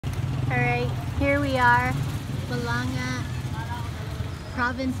Alright, here we are, Balanga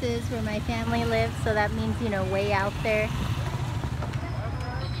provinces where my family lives, so that means, you know, way out there.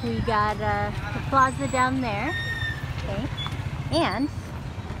 We got the plaza down there, okay, and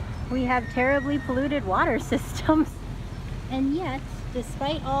we have terribly polluted water systems, and yet,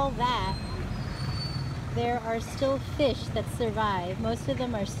 despite all that, there are still fish that survive. Most of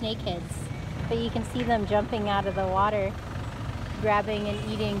them are snakeheads, but you can see them jumping out of the water, grabbing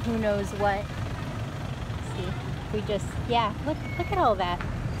and eating who knows what. See, we just, yeah, look at all that.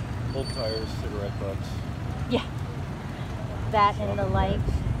 Old tires, cigarette butts. Yeah, that and the like.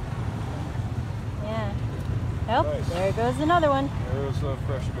 Yeah. Oh, nice. There goes another one. There's a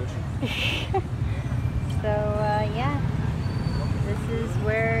fresh fish. So, yeah, this is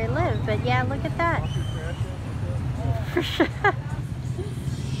where I live. But yeah, look at that.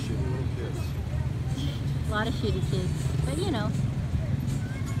 A lot of shitty kids, but you know,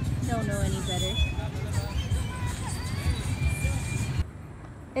 don't know any better.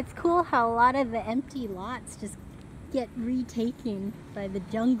 It's cool how a lot of the empty lots just get retaken by the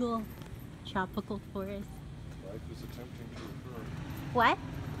jungle tropical forest. Life is attempting to occur. What?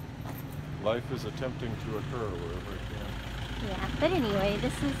 Life is attempting to occur wherever it can. Yeah, but anyway,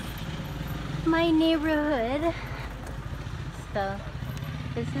 this is my neighborhood. So,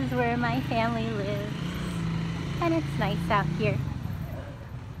 this is where my family lives. And it's nice out here.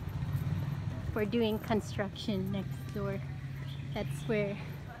 We're doing construction next door. That's where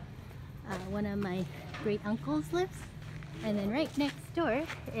one of my great uncles lives. And then right next door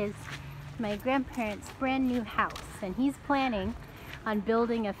is my grandparents' brand new house. And he's planning on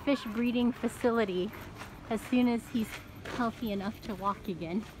building a fish breeding facility as soon as he's healthy enough to walk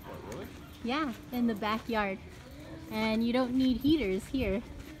again. Oh, really? Yeah, in the backyard. And you don't need heaters here.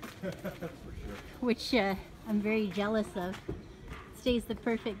 That's for sure. Which I'm very jealous of. It stays the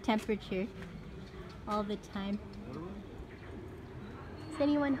perfect temperature all the time. Is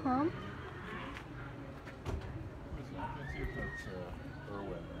anyone home?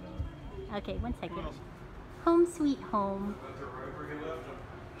 Okay, one second. Home sweet home.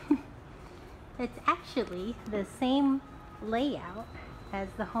 It's actually the same layout as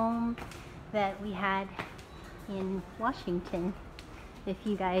the home that we had in Washington. If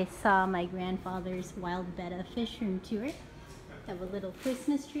you guys saw my grandfather's wild betta fish room tour. Have a little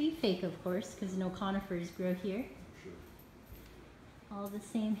Christmas tree, fake of course, because no conifers grow here. All the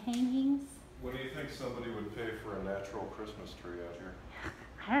same hangings. What do you think somebody would pay for a natural Christmas tree out here?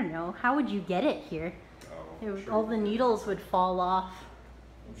 I don't know. How would you get it here? Oh, sure. All the needles would fall off.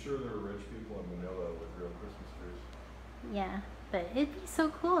 I'm sure there are rich people in Manila with real Christmas trees. Yeah, but it'd be so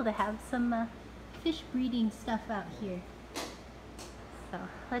cool to have some fish breeding stuff out here. So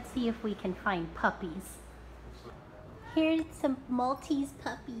let's see if we can find puppies. Here's some Maltese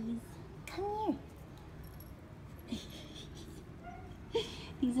puppies. Come here.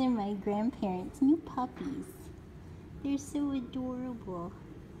 These are my grandparents' new puppies. They're so adorable.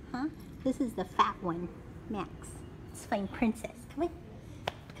 Huh? This is the fat one, Max. Let's find Princess. Come on.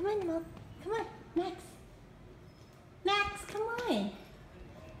 Come on, Mom. Come on, Max. Max, come on.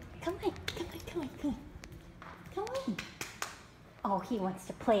 Come on, come on, come on, come on. Come on. Oh, he wants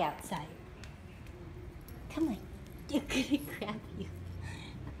to play outside. Come on. They're gonna grab you.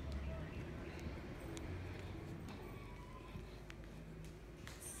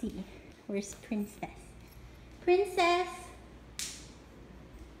 Let's see. Where's Princess? Princess!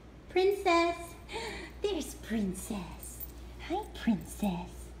 Princess! There's Princess. Hi,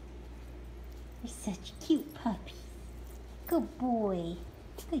 Princess. You're such a cute puppy. Good boy.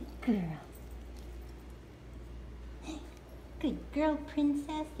 Good girl. Good girl,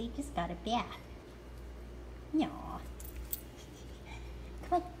 Princess. They just got a bath. No.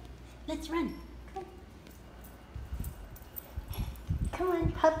 Come on. Let's run. Come on. Come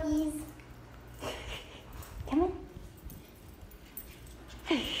on, puppies. Come on.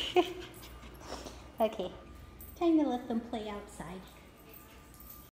 Okay. Time to let them play outside.